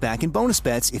 $1,500 back in bonus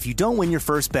bets if you don't win your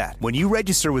first bet. When you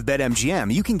register with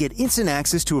BetMGM, you can get instant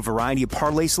access to a variety of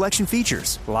parlay selection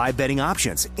features, live betting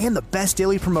options, and the best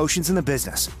daily promotions in the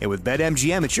business. And with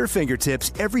BetMGM at your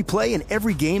fingertips, every play and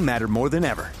every game matter more than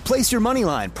ever. Place your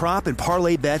moneyline, prop, and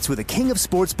parlay bets with the king of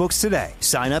sportsbooks today.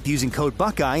 Sign up using code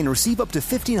Buckeye and receive up to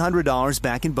 $1,500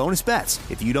 back in bonus bets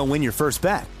if you don't win your first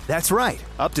bet. That's right,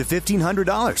 up to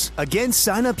 $1,500. Again,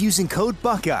 sign up using code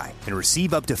Buckeye and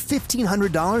receive up to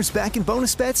 $1,500 back in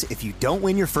bonus bets if you don't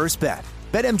win your first bet.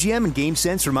 BetMGM and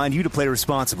GameSense remind you to play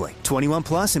responsibly. 21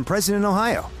 plus and present in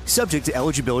Ohio. Subject to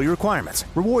eligibility requirements.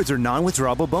 Rewards are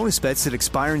non-withdrawable bonus bets that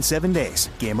expire in 7 days.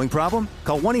 Gambling problem?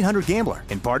 Call 1-800-GAMBLER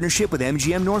in partnership with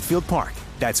MGM Northfield Park.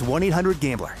 That's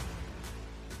 1-800-GAMBLER.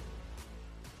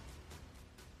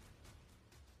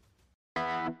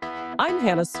 I'm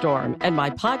Hannah Storm, and my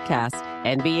podcast,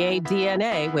 NBA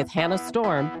DNA with Hannah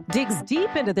Storm, digs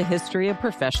deep into the history of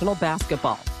professional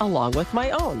basketball, along with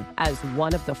my own, as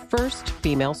one of the first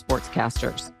female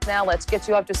sportscasters. Now let's get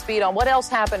you up to speed on what else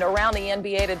happened around the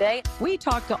NBA today. We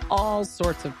talked to all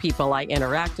sorts of people I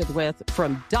interacted with,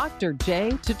 from Dr.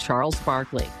 J to Charles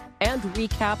Barkley, and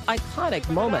recap iconic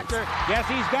moments. Yes,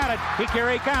 he's got it.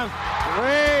 Here he comes.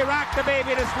 Way rock the baby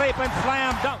to sleep and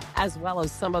slam dunk. As well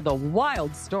as some of the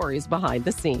wild stories behind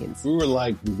the scenes. We were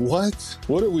like, what?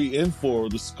 What are we in for?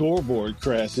 The scoreboard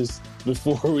crashes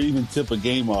before we even tip a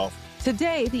game off.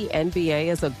 Today, the NBA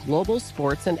is a global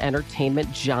sports and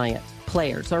entertainment giant.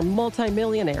 Players are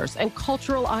multimillionaires and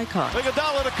cultural icons.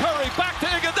 Iguodala to Curry, back to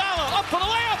Iguodala, up for the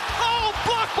layup. Oh,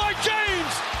 blocked by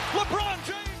James. LeBron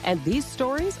James. And these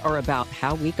stories are about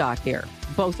how we got here,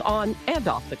 both on and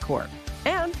off the court.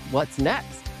 And what's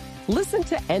next? Listen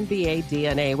to NBA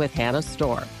DNA with Hannah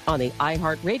Storm on the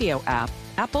iHeartRadio app,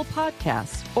 Apple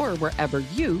Podcasts, or wherever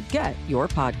you get your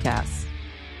podcasts.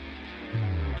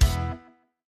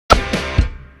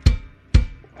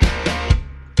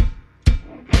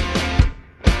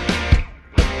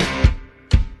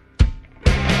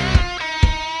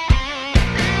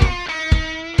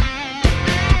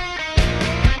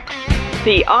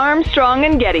 The Armstrong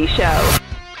and Getty Show.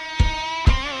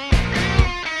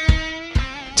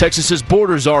 Texas's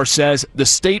border czar says the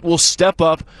state will step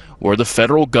up where the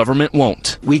federal government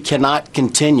won't. We cannot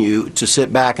continue to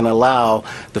sit back and allow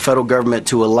the federal government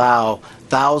to allow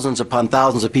thousands upon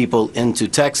thousands of people into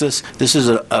Texas. This is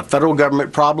a federal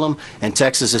government problem, and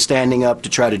Texas is standing up to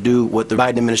try to do what the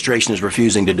Biden administration is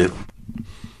refusing to do.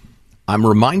 I'm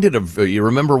reminded of, you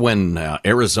remember when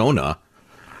Arizona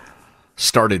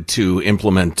started to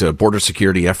implement border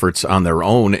security efforts on their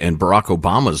own, and Barack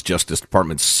Obama's Justice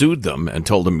Department sued them and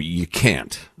told them you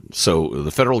can't. So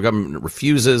the federal government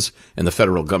refuses, and the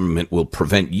federal government will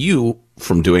prevent you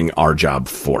from doing our job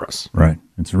for us. Right.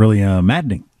 It's really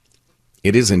maddening.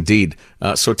 It is indeed.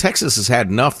 So Texas has had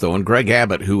enough, though, and Greg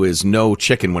Abbott, who is no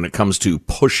chicken when it comes to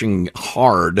pushing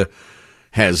hard,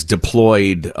 has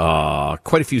deployed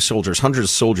quite a few soldiers, hundreds of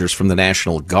soldiers from the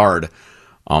National Guard.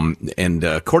 And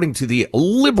according to the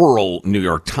liberal New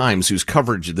York Times, whose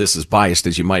coverage of this is biased,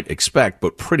 as you might expect,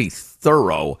 but pretty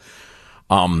thorough,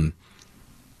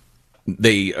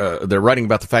 they're writing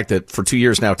about the fact that for 2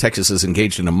 years now, Texas is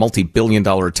engaged in a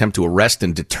multi-billion-dollar attempt to arrest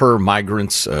and deter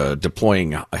migrants,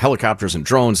 deploying helicopters and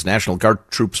drones, National Guard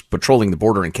troops patrolling the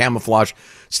border in camouflage,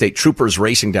 state troopers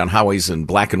racing down highways in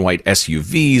black and white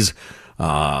SUVs.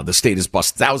 The state has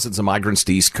bused thousands of migrants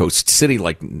to East Coast cities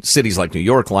like New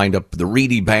York, lined up the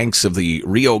reedy banks of the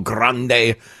Rio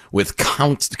Grande with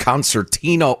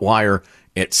concertina wire,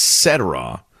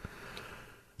 etc.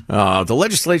 The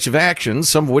legislative actions,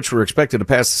 some of which were expected to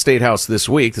pass the State House this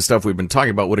week, the stuff we've been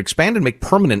talking about, would expand and make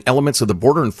permanent elements of the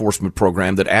border enforcement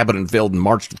program that Abbott unveiled in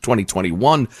March of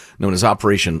 2021, known as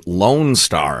Operation Lone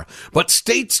Star. But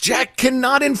states, Jack,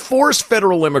 cannot enforce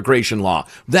federal immigration law.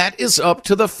 That is up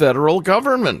to the federal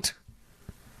government.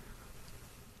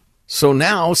 So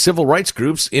now civil rights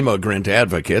groups, immigrant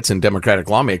advocates, and Democratic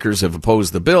lawmakers have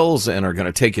opposed the bills and are going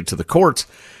to take it to the courts.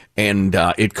 And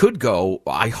it could go,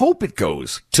 I hope it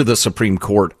goes, to the Supreme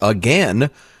Court again.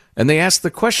 And they ask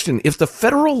the question, if the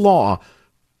federal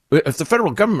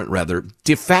government,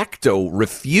 de facto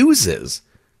refuses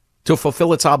to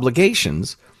fulfill its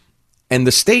obligations, and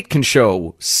the state can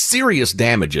show serious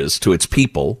damages to its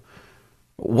people,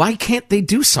 why can't they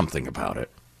do something about it?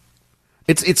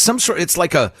 It's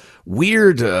like a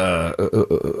weird,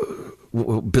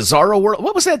 bizarro world.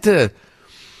 What was that? There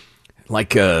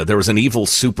was an evil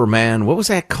Superman. What was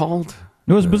that called?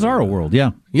 It was Bizarro World,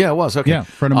 yeah. Yeah, it was. Okay. Yeah, a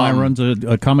friend of mine runs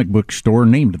a comic book store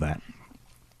named that.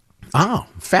 Oh,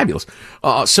 fabulous.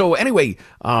 So anyway,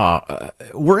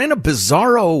 we're in a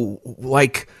Bizarro,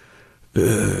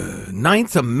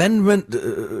 Ninth Amendment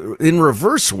in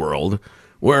reverse world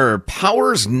where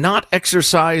powers not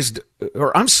exercised by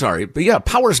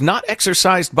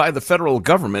the federal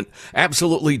government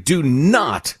absolutely do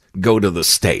not go to the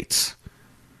states.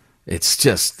 It's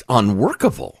just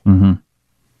unworkable. Mm-hmm.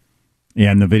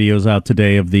 Yeah, and the video's out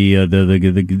today of the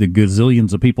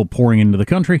gazillions of people pouring into the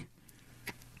country.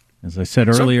 As I said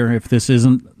earlier, if this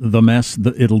isn't the mess,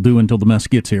 it'll do until the mess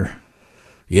gets here.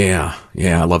 Yeah,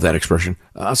 I love that expression.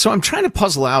 So I'm trying to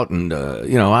puzzle out, and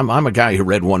I'm a guy who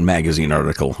read one magazine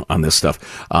article on this stuff.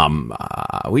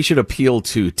 We should appeal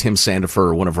to Tim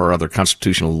Sandifer, one of our other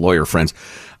constitutional lawyer friends.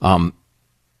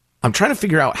 I'm trying to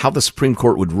figure out how the Supreme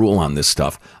Court would rule on this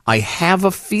stuff. I have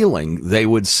a feeling they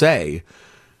would say,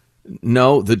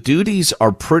 no, the duties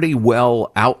are pretty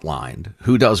well outlined,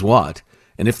 who does what,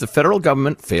 and if the federal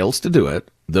government fails to do it,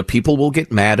 the people will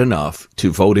get mad enough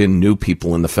to vote in new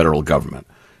people in the federal government.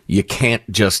 You can't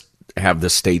just have the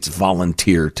states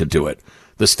volunteer to do it.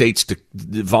 The states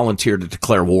volunteer to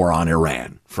declare war on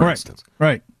Iran, for instance.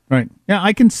 Right. Yeah,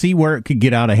 I can see where it could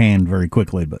get out of hand very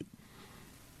quickly, but...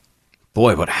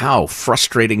 Boy, but how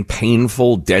frustrating,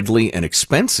 painful, deadly, and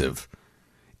expensive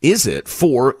is it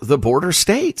for the border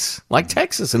states like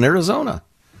Texas and Arizona?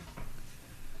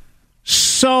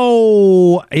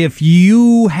 So if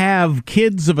you have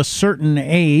kids of a certain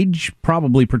age,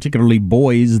 probably particularly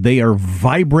boys, they are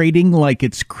vibrating like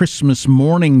it's Christmas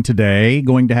morning today,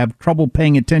 going to have trouble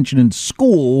paying attention in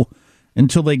school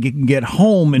until they can get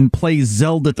home and play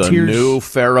Zelda Tears. The new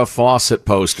Farrah Fawcett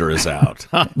poster is out.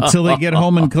 Until they get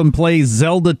home and can play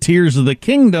Zelda Tears of the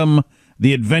Kingdom,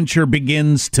 the adventure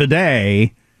begins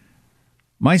today.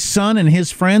 My son and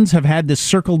his friends have had this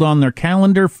circled on their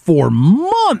calendar for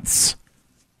months.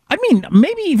 I mean,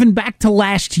 maybe even back to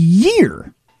last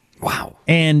year. Wow.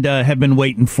 And have been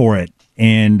waiting for it.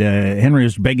 And Henry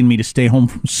was begging me to stay home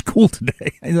from school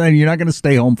today. You're not going to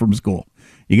stay home from school.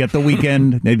 You got the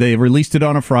weekend. They released it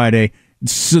on a Friday.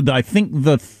 It's, I think,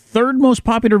 the third most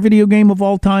popular video game of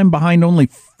all time, behind only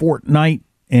Fortnite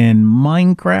and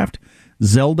Minecraft,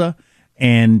 Zelda.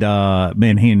 And,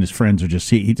 man, he and his friends are just...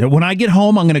 He said, when I get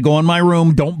home, I'm going to go in my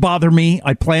room. Don't bother me.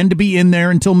 I plan to be in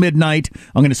there until midnight.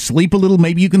 I'm going to sleep a little.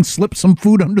 Maybe you can slip some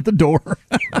food under the door.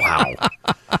 Wow.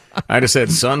 I just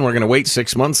said, son, we're going to wait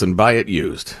 6 months and buy it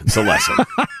used. It's a lesson.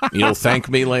 You'll thank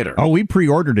me later. Oh, we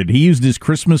pre-ordered it. He used his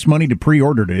Christmas money to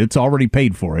pre-order it. It's already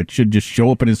paid for. It should just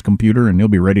show up in his computer and he'll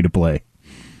be ready to play.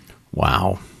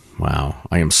 Wow.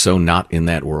 I am so not in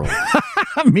that world.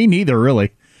 Me neither,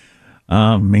 really.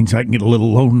 Means I can get a little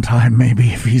alone time maybe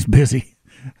if he's busy.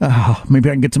 Maybe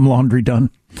I can get some laundry done.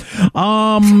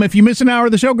 If you miss an hour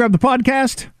of the show, grab the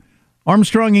podcast.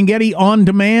 Armstrong and Getty on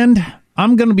demand.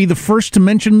 I'm going to be the first to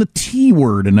mention the T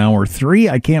word in hour 3.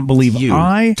 I can't believe you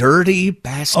dirty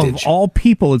bastard. Of all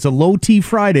people, it's a low T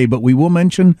Friday, but we will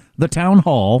mention the town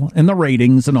hall and the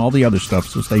ratings and all the other stuff,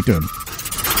 so stay tuned.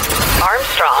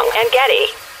 Armstrong and Getty.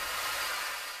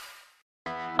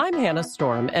 I'm Hannah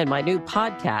Storm, and my new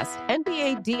podcast,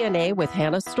 NBA DNA with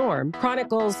Hannah Storm,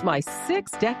 chronicles my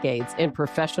 6 decades in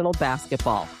professional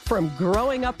basketball. From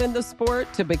growing up in the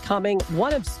sport to becoming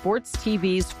one of sports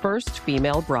TV's first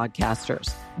female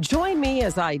broadcasters. Join me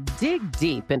as I dig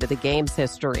deep into the game's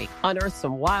history, unearth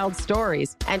some wild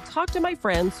stories, and talk to my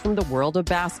friends from the world of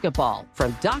basketball,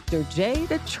 from Dr. J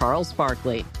to Charles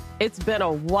Barkley. It's been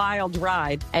a wild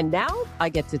ride, and now I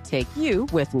get to take you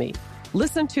with me.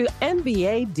 Listen to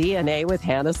NBA DNA with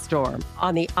Hannah Storm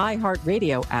on the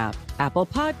iHeartRadio app, Apple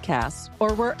Podcasts,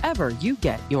 or wherever you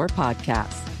get your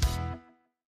podcasts.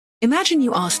 Imagine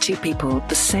you ask 2 people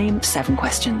the same 7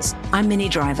 questions. I'm Minnie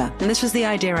Driver, and this was the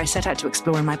idea I set out to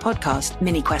explore in my podcast,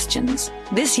 Mini Questions.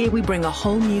 This year, we bring a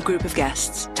whole new group of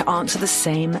guests to answer the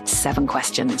same 7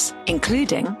 questions,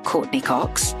 including Courtney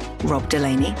Cox, Rob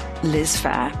Delaney, Liz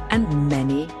Phair, and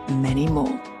many, many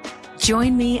more.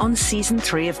 Join me on Season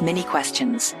 3 of Mini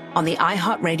Questions on the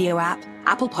iHeartRadio app,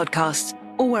 Apple Podcasts,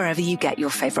 or wherever you get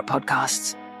your favorite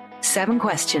podcasts. 7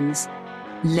 questions,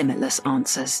 limitless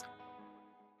answers.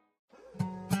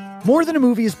 More Than a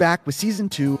Movie is back with Season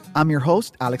 2. I'm your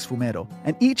host, Alex Fumero,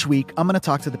 and each week I'm going to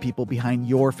talk to the people behind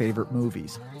your favorite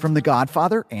movies. From The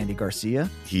Godfather, Andy Garcia.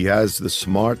 He has the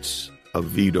smarts of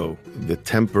Vito, the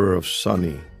temper of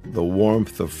Sonny, the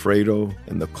warmth of Fredo,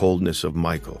 and the coldness of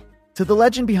Michael. To the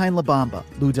legend behind La Bamba,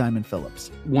 Lou Diamond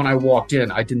Phillips. When I walked in,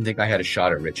 I didn't think I had a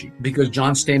shot at Richie because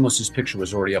John Stamos' picture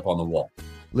was already up on the wall.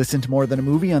 Listen to More Than a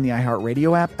Movie on the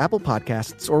iHeartRadio app, Apple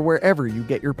Podcasts, or wherever you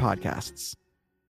get your podcasts.